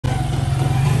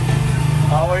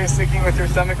what you're sticking with your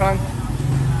stomach on?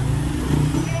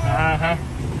 Uh-huh.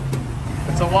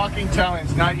 It's a walking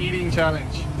challenge, not eating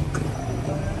challenge.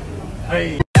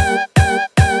 Hey.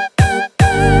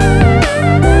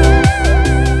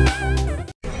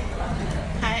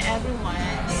 Hi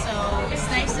everyone. So it's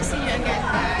nice to see you again,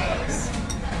 guys.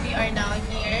 We are now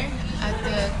here at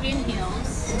the Green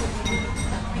Hills.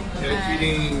 Yeah,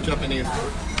 eating Japanese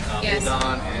food. Yes.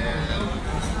 Udon and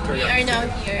We are now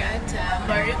here at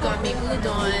𝘓𝘰𝘷𝘦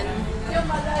udon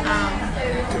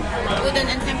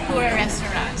and tempura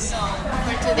restaurant. So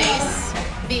for today's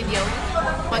video,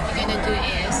 what we're gonna do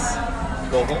is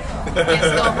go home.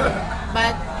 yes, go home.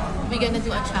 But we're gonna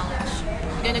do a challenge.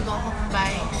 We're gonna go home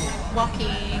by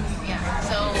walking. Yeah.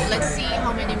 So let's see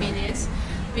how many minutes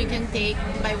we can take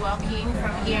by walking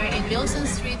from here in Wilson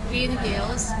Street, Green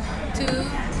Hills to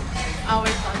our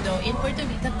condo in Puerto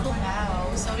Vita,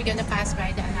 Cubao. So we're gonna pass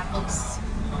by the Annapolis.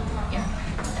 Yeah,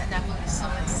 the Annapolis. So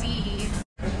let's see.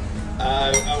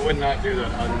 I would not do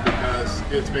that, hun, because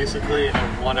it's basically a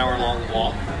 1 hour long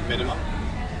walk minimum,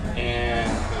 and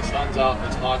the sun's out,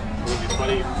 it's hot, it would be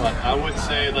sweaty. But I would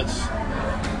say let's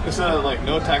like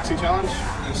no taxi challenge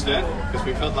instead, because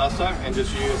we failed last time, and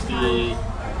just use the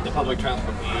public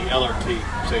transport, the LRT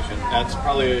station. That's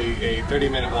probably a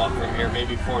 30-minute walk from here,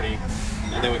 maybe 40.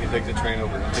 And then we can take the train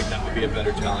over. I think that would be a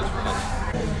better challenge for us.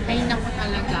 Ay, naku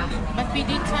talaga. But we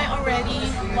did try already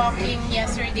walking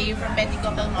yesterday from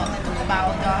Bendigo Belmonte to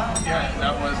Cubao. Yeah,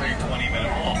 that was a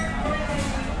 20-minute walk.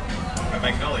 By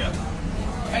Magnolia.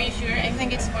 Are you sure? I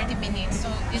think it's 40 minutes.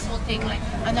 So this will take like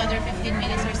another 15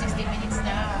 minutes or 16 minutes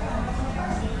now.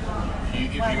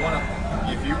 If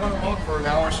you want to walk for an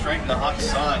hour straight in the hot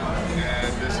sun and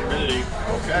this humidity,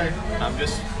 okay. I'm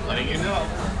just letting you know.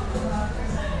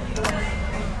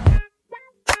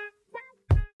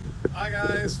 Hi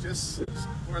guys,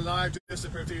 we're live just to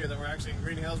prove to you that we're actually in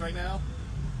Green Hills right now,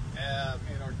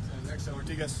 next to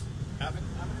Ortigas Avenue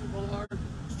Boulevard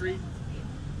Street,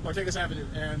 Ortigas Avenue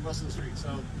and Wilson Street.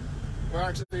 So we're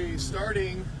actually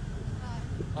starting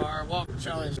our walk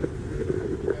challenge.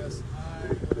 Yes,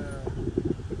 I'm gonna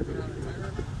put on a timer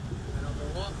and I'll go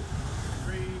walk.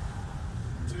 3,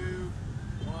 2,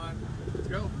 1, let's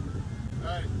go. All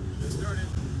right, get started.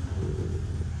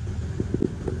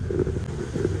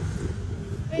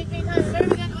 Wait, where are we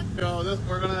going?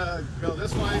 We're gonna go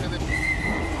this way and then.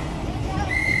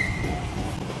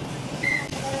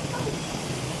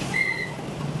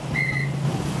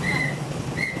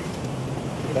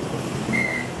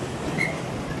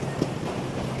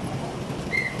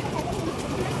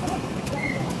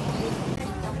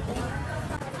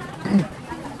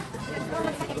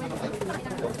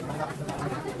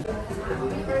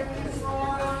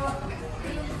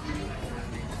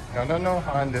 No,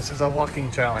 hon. This is a walking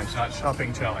challenge, not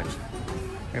shopping challenge.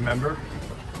 Remember?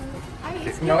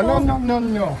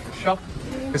 No. Shop.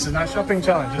 This is not shopping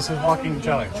challenge. This is walking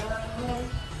challenge.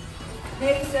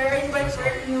 Hey, sir, anybody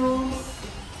hurt you?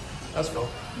 Let's go.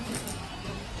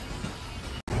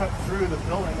 Cut through the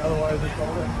building, otherwise it's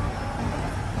all in.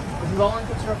 This is all in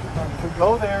construction time. So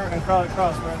go there and crowd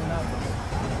across right now.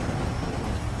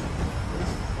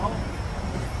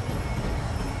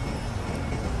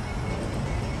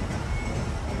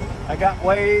 I got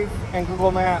Wave and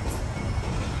Google Maps.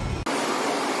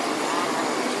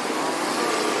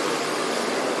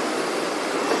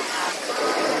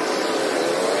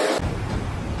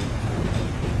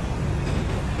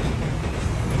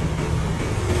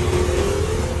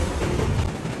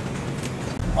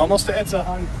 Almost to 𝘓𝘳𝘓𝘕,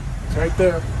 hon. It's right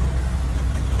there.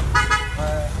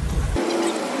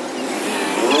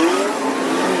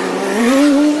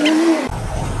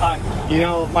 You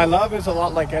know, my love is a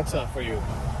lot like 𝘓𝘳𝘓 for you.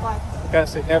 What?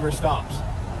 Because it never stops.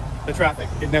 The traffic,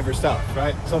 it never stops,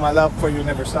 right? So my love for you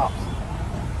never stops.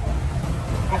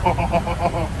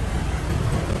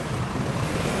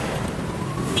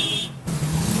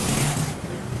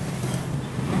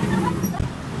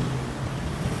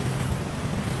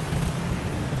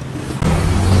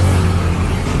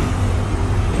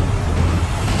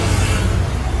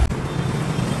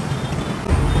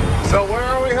 So where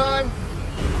are we, hon?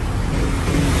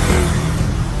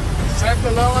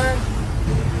 Santolan?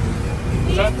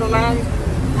 Santolan?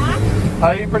 Huh?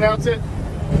 How do you pronounce it?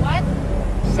 What?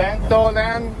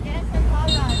 Santolan? Yes,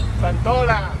 Santolan.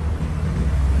 Santolan.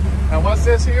 And what's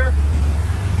this here?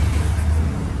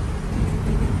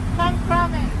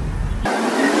 Ramen.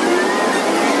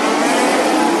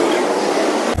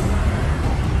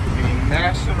 The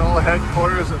national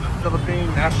headquarters of the Philippine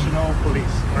National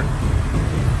Police.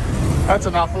 That's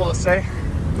a mouthful to say.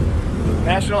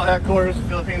 National headquarters of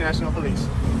Philippine National Police.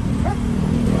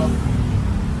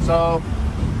 So,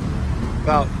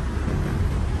 about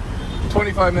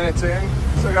 25 minutes in.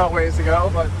 Still got ways to go,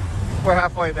 but we're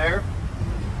halfway there.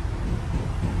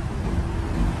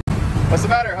 What's the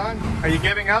matter, hon? Are you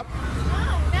giving up?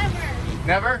 No, never.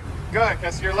 Never? Good,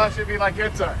 because your life should be like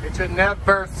𝘓𝘳𝘳𝘴. It should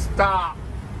never stop.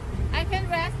 I can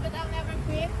rest, but I'll never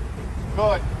quit.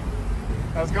 Good.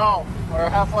 Let's go. We're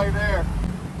halfway there.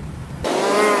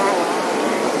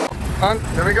 Hon,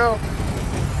 there we go.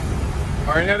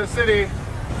 We're near the city.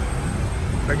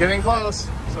 We're getting close,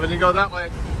 so we need to go that way.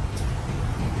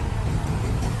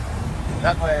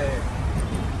 That way.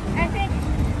 I think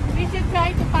we should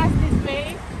try to pass this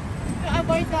way to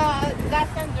avoid the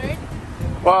dust and dirt.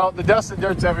 Well, the dust and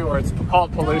dirt's everywhere. It's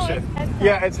called pollution. No, it's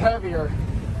yeah, it's heavier.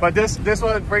 But this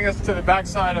would bring us to the back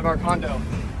side of our condo.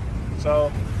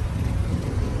 So,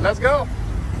 let's go.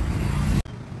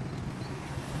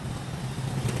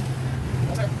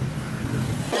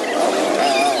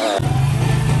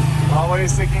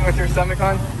 Always sticking with your stomach,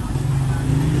 hon?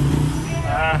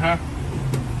 Uh-huh.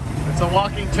 It's a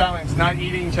walking challenge, not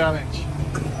eating challenge.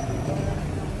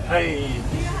 Hey.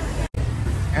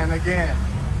 And again,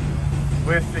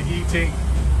 with the eating.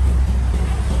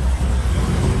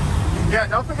 Yeah,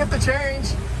 don't forget the change.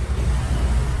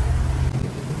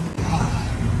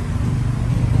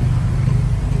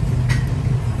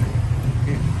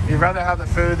 You'd rather have the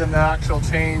food than the actual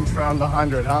change from the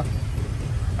 100, huh?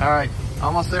 All right,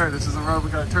 almost there. This is the road we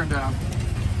gotta turn down.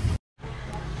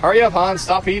 Hurry up, hon.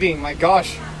 Stop eating. My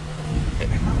gosh. I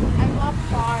walk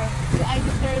far, so I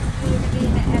deserve to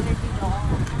gain an energy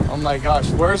dog. Oh my gosh.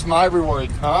 Where's my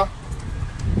reward, huh?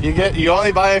 You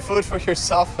only buy food for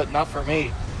yourself, but not for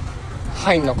me.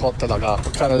 Ay, nako talaga.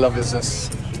 What kind of love is this?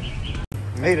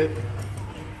 Made it.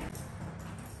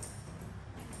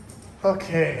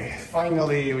 Okay,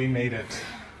 finally we made it.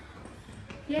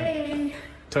 Yay!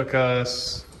 Took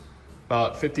us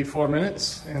about 54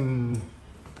 minutes and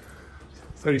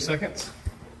 30 seconds.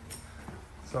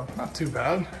 So not too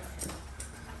bad.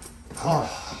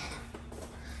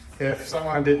 If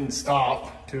someone didn't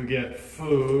stop to get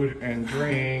food and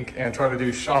drink and try to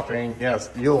do shopping, yes,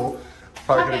 you'll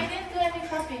probably I didn't do any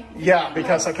shopping. Yeah,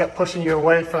 because I kept pushing you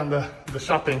away from the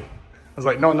shopping. I was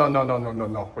like, no.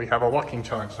 We have a walking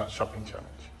challenge, not shopping challenge.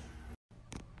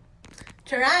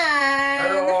 Charan!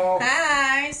 Hello.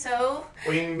 Hi! So,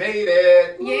 We made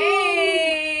it!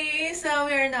 yay! So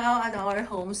we're now at our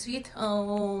home sweet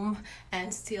home.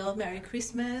 And still Merry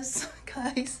Christmas,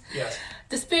 guys. Yes.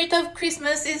 The spirit of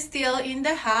Christmas is still in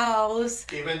the house.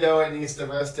 Even though it needs to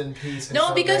rest in peace until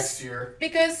No, because next year.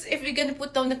 because if we're gonna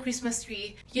put down the Christmas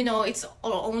tree, you know, it's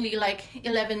only like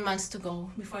 11 months to go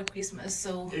before Christmas.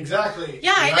 So Exactly.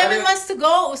 yeah, 11 months to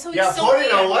go. So Yeah, it's so put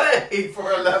it weird. away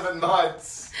for 11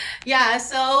 months. Yeah,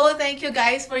 so thank you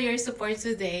guys for your support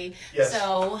today. Yes.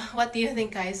 So what do you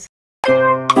think, guys?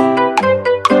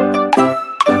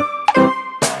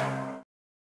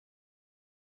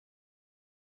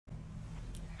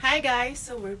 Hi guys,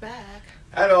 so we're back.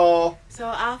 Hello. So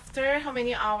after how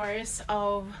many hours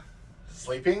of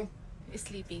Sleeping?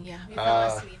 sleeping, yeah, we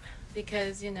fell asleep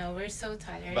because, you know, we're so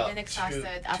tired About and exhausted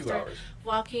two after hours.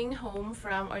 walking home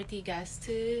from Ortigas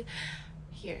to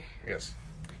here. Yes.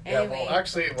 Anyway. Yeah, well,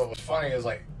 actually, what was funny is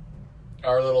like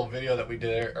our little video that we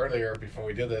did earlier before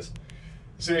we did this.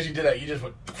 As soon as you did that, you just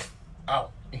went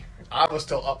out. I was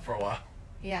still up for a while.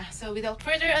 Yeah, so without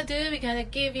further ado, we're gonna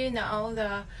give you now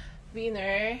the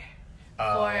winner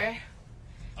for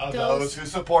those who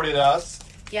supported us.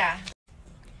 yeah.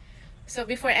 So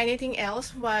before anything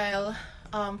else, while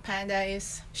Panda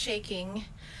is shaking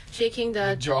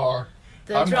the Jar.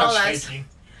 the I'm not drawers. shaking.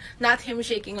 Not him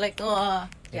shaking like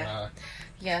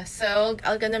yeah. So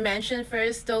I'm gonna mention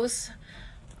first those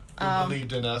Who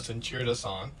believed in us and cheered us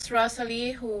on.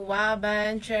 Rosalie,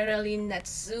 Huwaban, Cheryline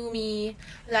Natsumi,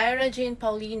 Lyra Jane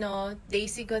Paulino,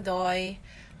 Daisy Godoy,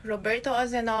 Roberto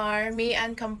Ozenar, May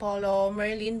Ann Campolo,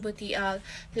 Merlin Butial,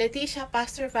 Leticia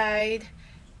Pastorvide,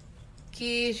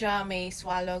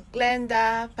 𝘏𝘰𝘰𝘥𝘦,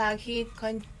 Glenda, Paghit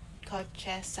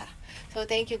Conchesa. So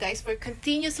thank you guys for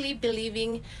continuously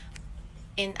believing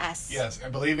in us. Yes,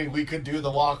 and believing we could do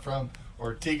the walk from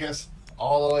Ortigas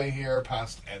all the way here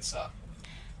past 𝘓𝘳𝘳𝘴.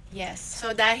 Yes.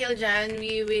 So dahil dyan,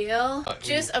 we will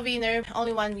choose a winner.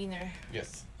 Only one winner.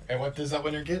 Yes. And what does that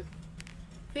winner get?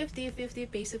 50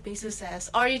 peso says.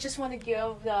 Or you just want to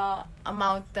give the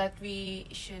amount that we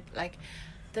should, like,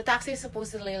 the taxi is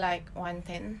supposedly like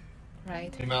 110,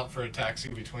 right? The amount for a taxi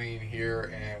between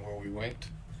here and where we went.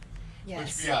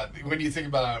 Yes. Which, yeah, when you think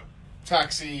about it,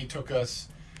 taxi took us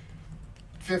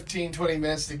 15-20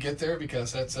 minutes to get there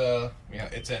because that's it's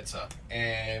𝘓𝘳𝘳,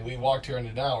 and we walked here in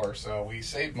an hour, so we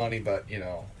saved money, but you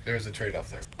know there's a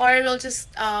trade-off there. Or we'll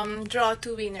just draw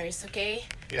 2 winners, okay?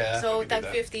 Yeah. So tag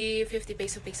 50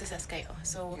 pesos kayo.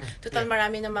 So total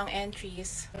marami namang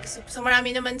entries. So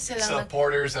marami naman silang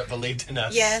supporters that believed in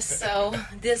us. Yes, so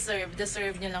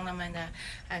deserve nyo lang naman na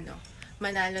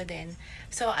manalo din.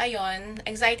 So ayun,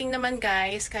 exciting naman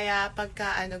guys, kaya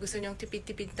pagka gusto nyong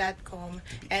tipid-tipid.com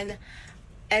and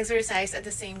exercise at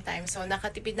the same time. So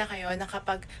nakatipid na kayo,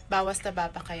 nakapagbawas taba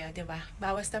pa kayo, 'di ba?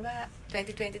 Bawas taba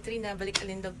 2023 na balik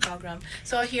alindog program.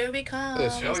 So here we come.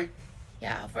 Let's show you.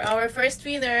 Yeah, for our first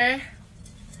winner.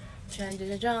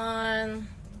 John.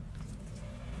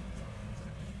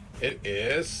 It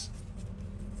is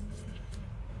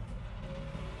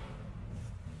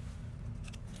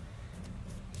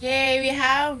Yay, we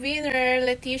have winner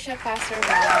Leticia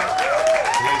Passerwell.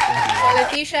 So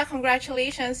Leticia,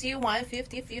 congratulations, you won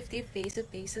 50-50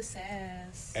 face-to-face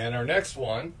says. And our next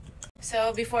one.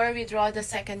 So before we draw the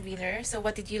second winner, so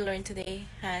what did you learn today,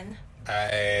 Han?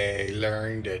 I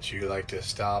learned that you like to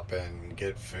stop and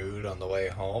get food on the way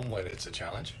home when it's a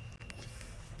challenge.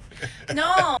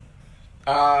 No.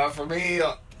 For me,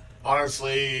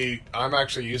 honestly, I'm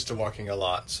actually used to walking a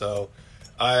lot, so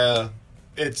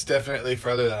it's definitely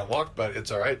further than I walked, but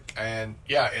it's all right. And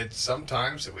yeah, it's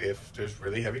sometimes if there's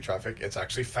really heavy traffic, it's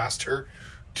actually faster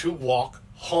to walk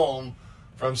home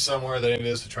from somewhere than it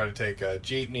is to try to take a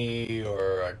jeepney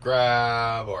or a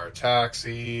Grab or a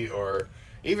taxi or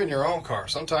even your own car.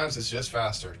 Sometimes it's just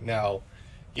faster. Now,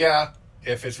 yeah,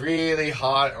 if it's really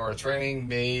hot or it's raining,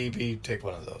 maybe take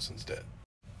one of those instead.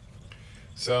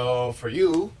 So for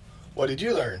you, what did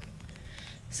you learn?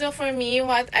 So for me,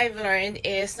 what I've learned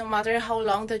is no matter how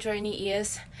long the journey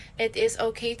is, it is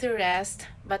okay to rest,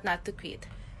 but not to quit.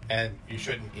 And you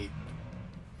shouldn't eat.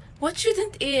 What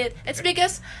shouldn't eat? It's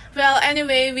because, well,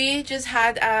 anyway, we just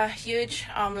had a huge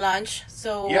lunch,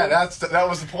 so... Yeah, that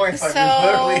was the point. Like, so, we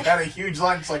literally had a huge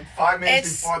lunch like 5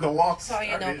 minutes before the walk started.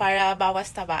 So, you know, para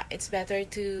bawas taba, it's better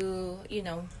to, you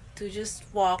know, to just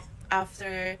walk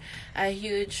after a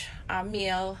huge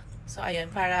meal. So,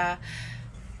 ayun, para...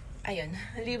 Ayun,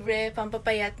 libre,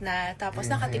 pampapayat na, tapos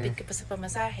nakatipid ka pa sa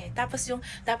pamasahe. Tapos yung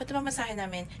dapat na pamasahe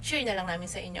namin, share na lang namin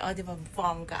sa inyo. O, di ba,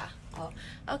 bongga. Oh.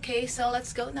 Okay, so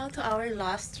let's go now to our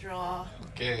last draw.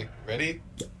 Okay, ready?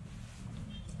 Here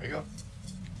we go.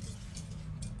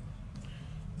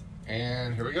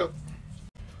 And here we go.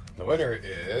 The winner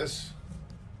is...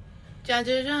 John.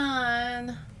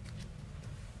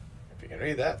 If you can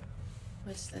read that.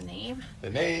 What's the name?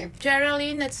 The name?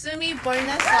 𝘓𝘰𝘷𝘦.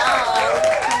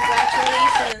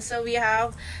 Congratulations. So we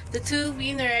have the 2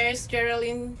 winners,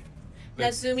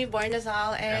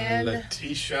 𝘓𝘰𝘷𝘦 and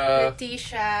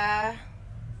Leticia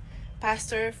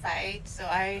Pastor Fight. So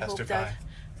I hope that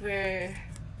we're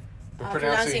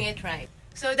pronouncing it right.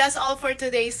 So that's all for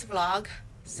today's vlog.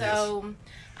 So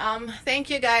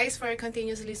thank you guys for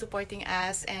continuously supporting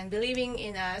us and believing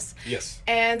in us. Yes.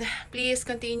 And please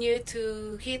continue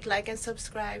to hit like and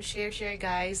subscribe, share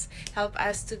guys. Help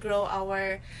us to grow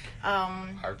our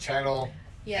channel,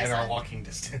 yes, and our walking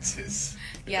distances.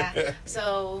 Yeah.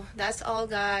 So that's all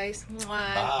guys.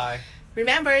 Bye.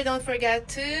 Remember, don't forget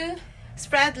to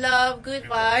spread love, good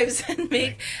vibes, and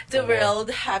make the world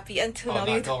happy. Until now.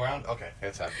 Not go around? Okay,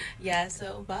 it's happy. Yeah,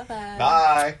 so bye-bye.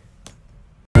 Bye.